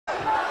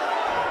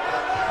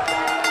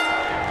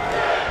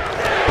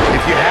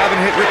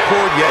hit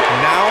record yet,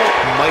 now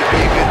might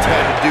be a good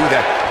time to do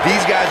that.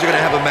 These guys are going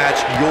to have a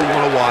match you'll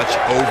want to watch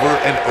over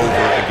and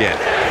over again.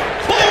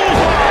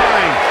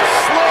 Bullseye!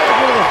 Slug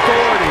with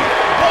authority.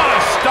 What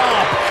a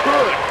stomp.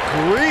 Good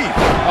grief.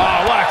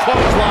 Oh, what a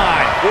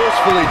clothesline.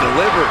 Forcefully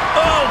delivered.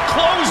 Oh,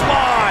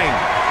 clothesline.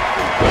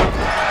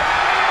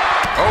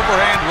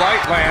 Overhand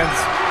right lands.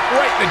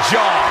 Right in the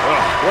jaw.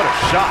 Oh, what a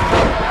shot.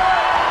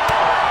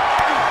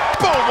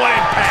 Boom, what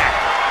impact.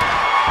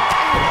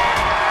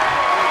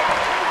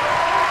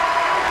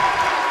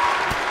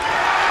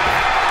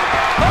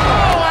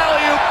 Oh,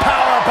 alley-oop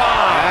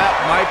powerbomb. That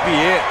might be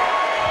it.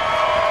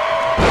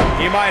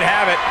 He might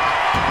have it.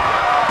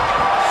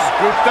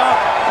 Scooped up.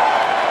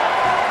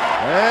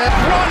 And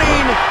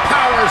Running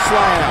power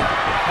slam.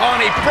 Oh,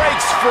 and he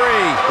breaks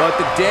free. but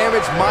the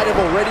damage might have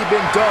already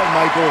been done,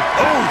 Michael.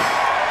 Oof.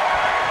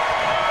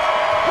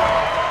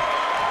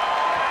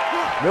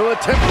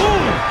 Military.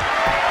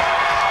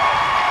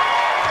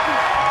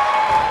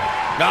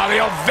 Now the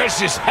old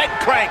vicious head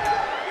crank.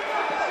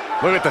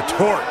 Look at the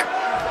torque.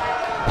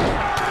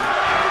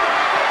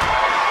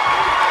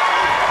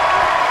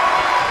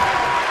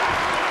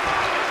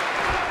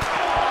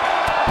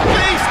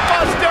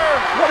 Facebuster.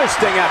 What does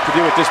Sting have to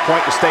do at this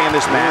point to stay in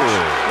this match?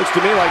 Looks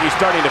to me like he's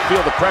starting to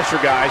feel the pressure,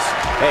 guys.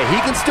 Hey,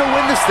 he can still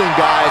win this thing,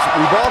 guys.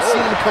 We've all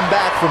seen him come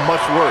back from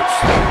much worse.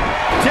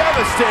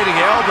 Devastating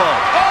elbow.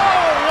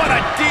 Oh, what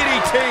a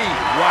DDT.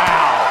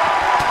 Wow.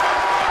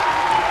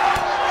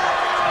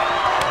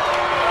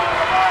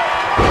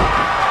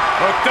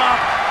 Hooked up.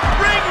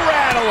 Ring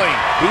rattling.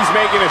 He's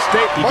making a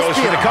statement. He goes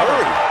for the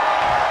cover.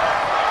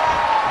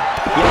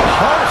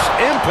 Harsh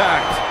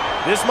impact.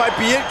 This might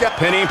be it.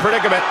 Pinning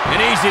predicament.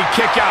 An easy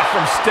kick out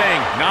from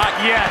Sting. Not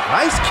yet.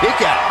 Nice kick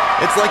out.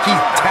 It's like he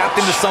tapped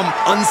into some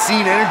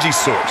unseen energy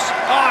source.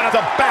 On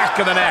the back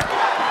of the neck.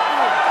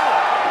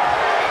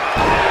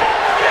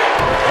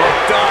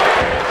 Hooked up.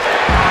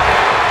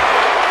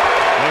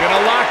 They're going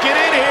to lock it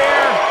in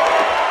here.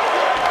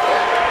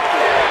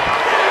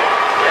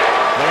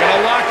 They're going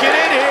to lock it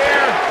in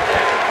here.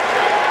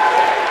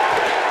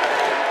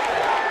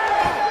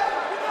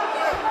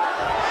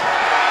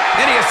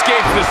 And he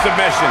escapes the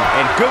submission.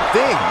 And good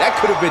thing. That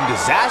could have been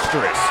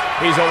disastrous.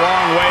 He's a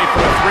long way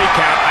from a 3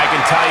 count, I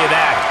can tell you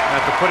that.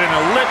 Have to put in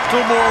a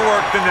little more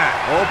work than that.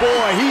 Oh,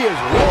 boy, he is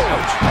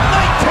rolling.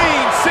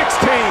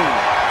 19-16.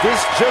 This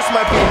just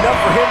might be enough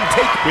for him to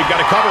take. We've got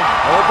to cover.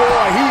 Oh,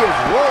 boy, he is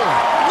rolling.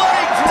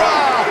 Leg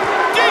drop.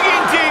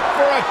 Digging deep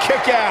for a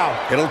kick out.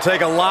 It'll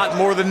take a lot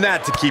more than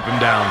that to keep him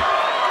down.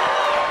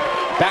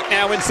 Back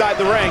now inside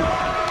the ring.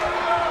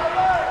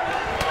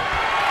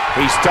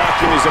 He's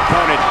stalking his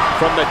opponent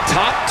from the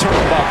top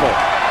turnbuckle.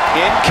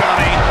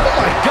 Incoming. Oh,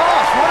 my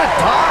gosh, what a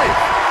dive.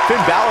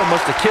 Finn Balor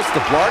must have kissed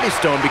the Blarney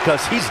Stone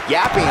because he's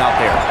yapping out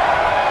there.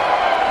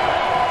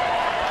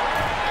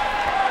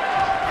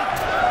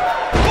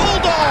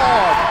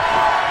 Bulldog.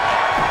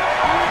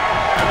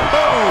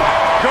 Boom.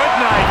 Good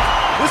night.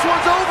 This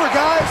one's over,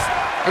 guys.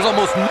 There's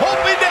almost no...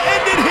 Hoping to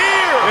end it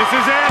here. This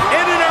is it.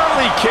 In an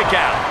early kick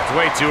out. It's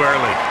way too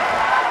early.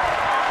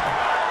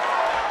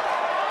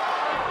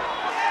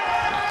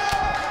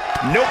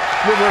 Nope.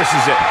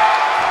 Reverses it.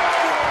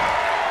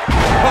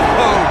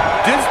 Oh,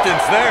 distance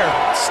there.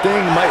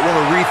 Sting might want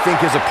to rethink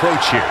his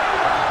approach here.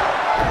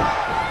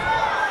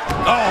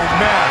 Oh,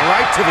 man.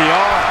 Right to the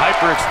arm.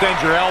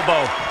 Hyperextend your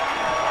elbow.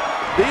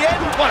 The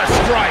end. What a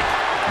strike.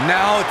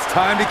 Now it's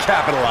time to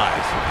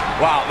capitalize.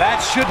 Wow,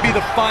 that should be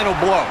the final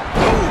blow.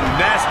 Oh,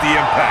 nasty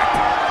impact.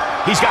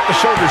 He's got the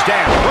shoulders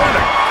down. What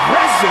an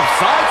aggressive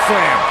side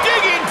slam.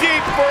 Digging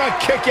deep for a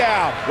kick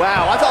out.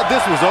 Wow, I thought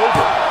this was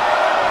over.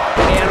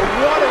 And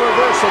what a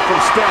reversal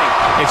from Sting.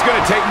 It's going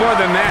to take more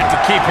than that to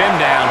keep him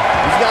down.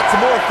 He's got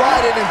some more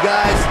fight in him,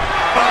 guys.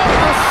 Oh,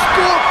 the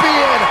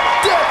Scorpion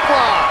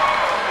Deathlock.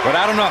 But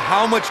I don't know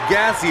how much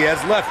gas he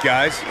has left,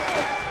 guys.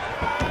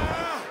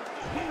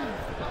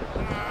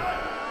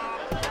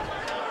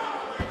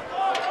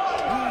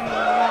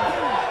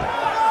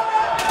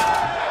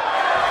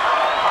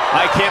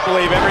 I can't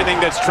believe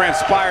everything that's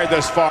transpired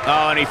thus far.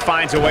 Oh, and he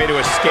finds a way to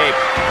escape.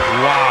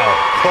 Wow.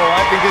 Cole,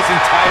 I think this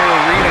entire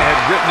arena had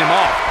written him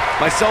off,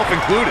 myself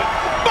included.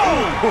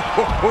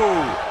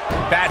 Boom!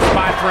 Bad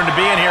spot for him to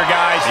be in here,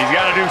 guys. He's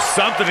got to do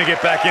something to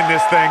get back in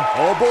this thing.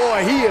 Oh,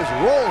 boy, he is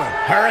rolling.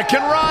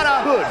 Hurricane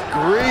Rana. Good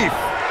grief.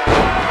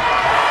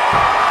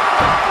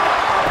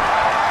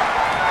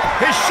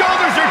 His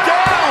shoulders are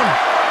down.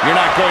 You're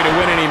not going to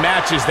win any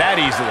matches that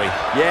easily.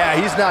 Yeah,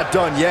 he's not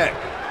done yet.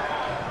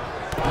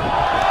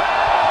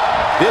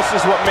 This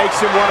is what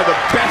makes him one of the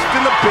best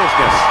in the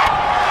business.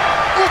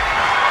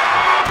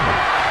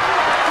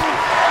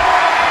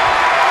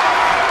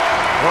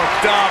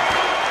 Hooked up.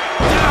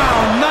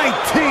 Down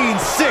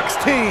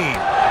 19-16.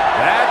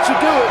 That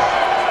should do it.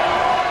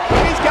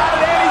 He's got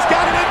it in. He's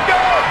got it in. Go.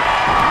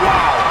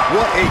 Wow,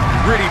 what a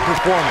gritty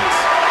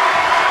performance.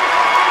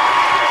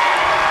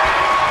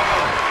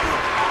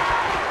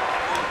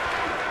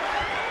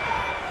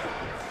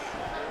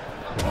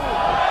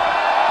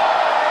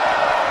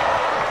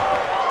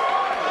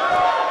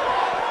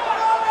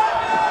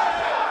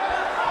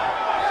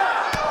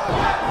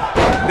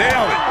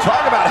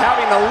 Talk about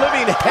having the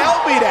living hell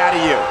beat out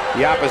of you.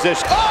 The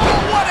opposition. Oh,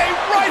 what a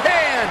right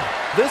hand!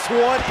 This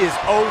one is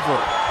over.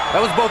 That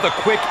was both a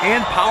quick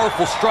and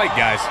powerful strike,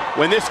 guys.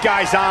 When this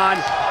guy's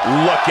on,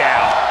 look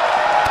out.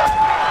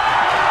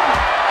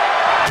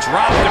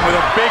 Dropped him with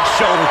a big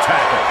shoulder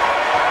tackle.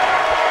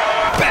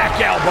 Back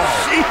elbow.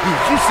 Jeez, did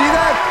you see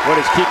that? What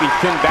is keeping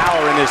Finn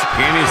Balor in this?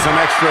 Gaining some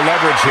extra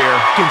leverage here.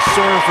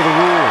 Concern for the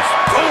rules.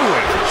 Ooh,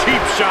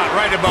 cheap shot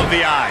right above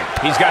the eye.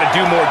 He's got to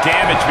do more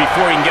damage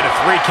before he can get a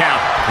 3 count.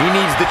 He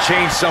needs to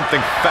change something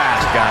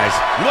fast, guys.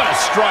 What a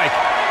strike.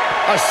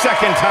 A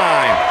second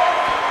time.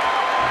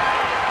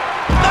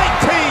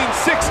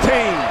 16.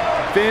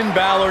 Finn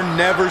Balor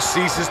never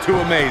ceases to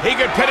amaze. He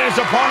could pin his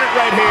opponent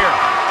right here.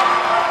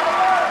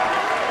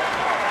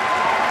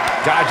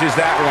 Dodges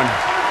that one.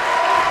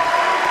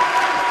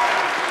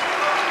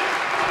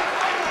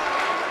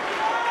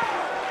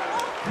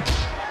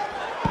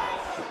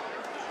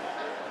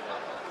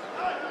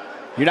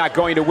 You're not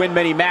going to win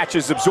many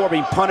matches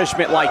absorbing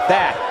punishment like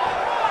that.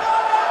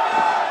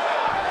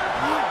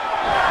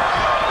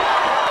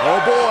 Oh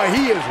boy,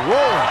 he is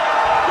rolling.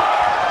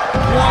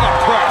 What a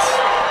press.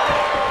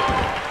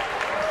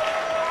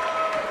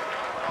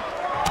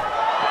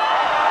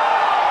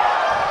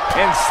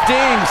 And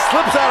Sting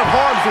slips out of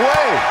harm's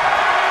way.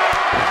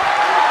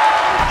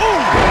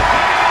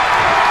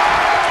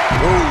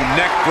 Ooh,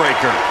 neck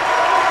breaker.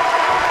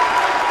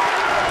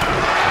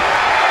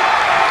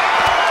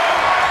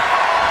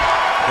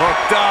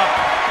 Hooked up.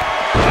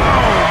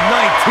 Oh,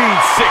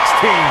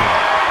 1916.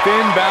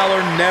 Finn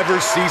Balor never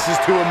ceases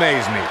to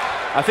amaze me.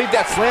 I think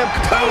that slam.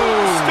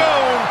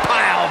 Tombstone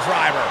pile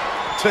driver.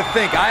 To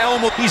think,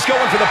 he's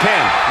going for the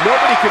pin.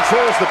 Nobody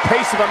controls the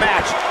pace of a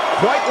match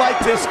quite like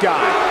this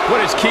guy.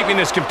 What is keeping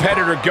this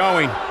competitor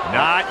going?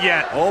 Not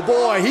yet. Oh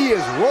boy, he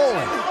is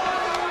rolling.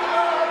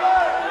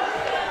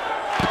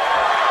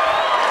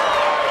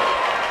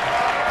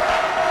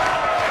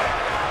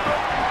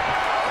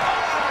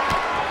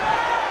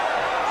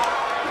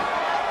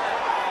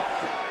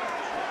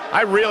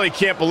 I really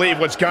can't believe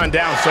what's gone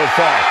down so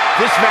far.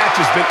 This match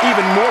has been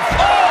even more...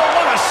 Oh,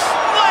 what a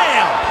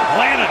slam!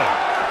 Landed him.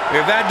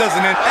 If that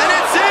doesn't end... And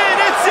it's in!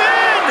 It's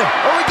in!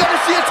 Are we going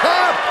to see a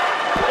tap?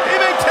 He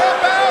may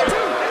tap out!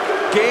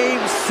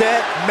 Game,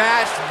 set,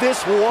 match.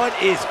 This one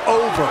is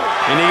over.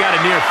 And he got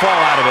a near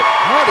fall out of it.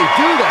 How'd he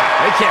do that?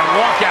 They can't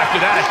walk after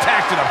that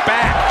attack to the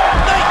back.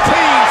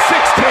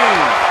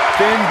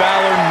 1916. Finn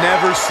Balor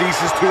never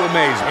ceases to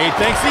amaze me. He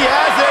thinks he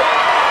has it.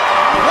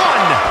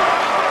 One.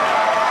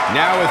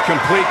 Now with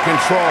complete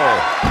control.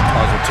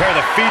 Will tear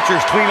the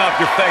features clean off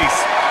your face.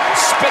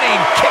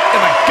 Spinning kick to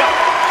the gut.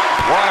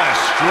 What a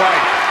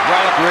strike.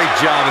 Right up. Great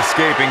job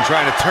escaping,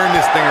 trying to turn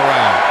this thing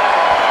around.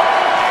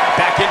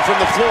 Back in from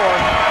the floor.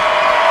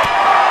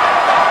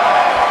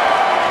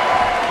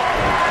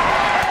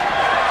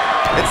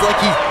 It's like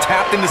he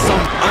tapped into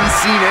some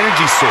unseen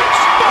energy source.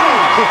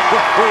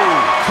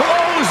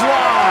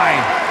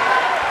 Clothesline.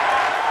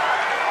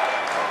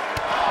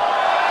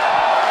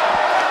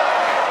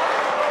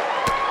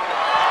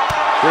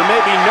 There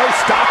may be no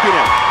stopping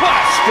him. What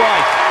a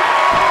strike.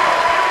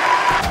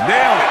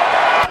 Nailed it.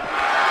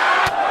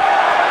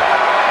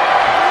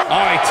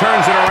 Oh, he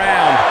turns it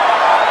around.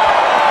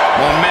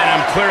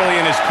 Momentum clearly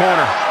in his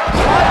corner.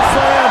 Side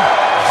slam.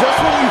 Just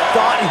when you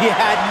thought he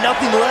had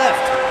nothing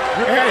left.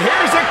 And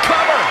here's a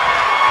cover.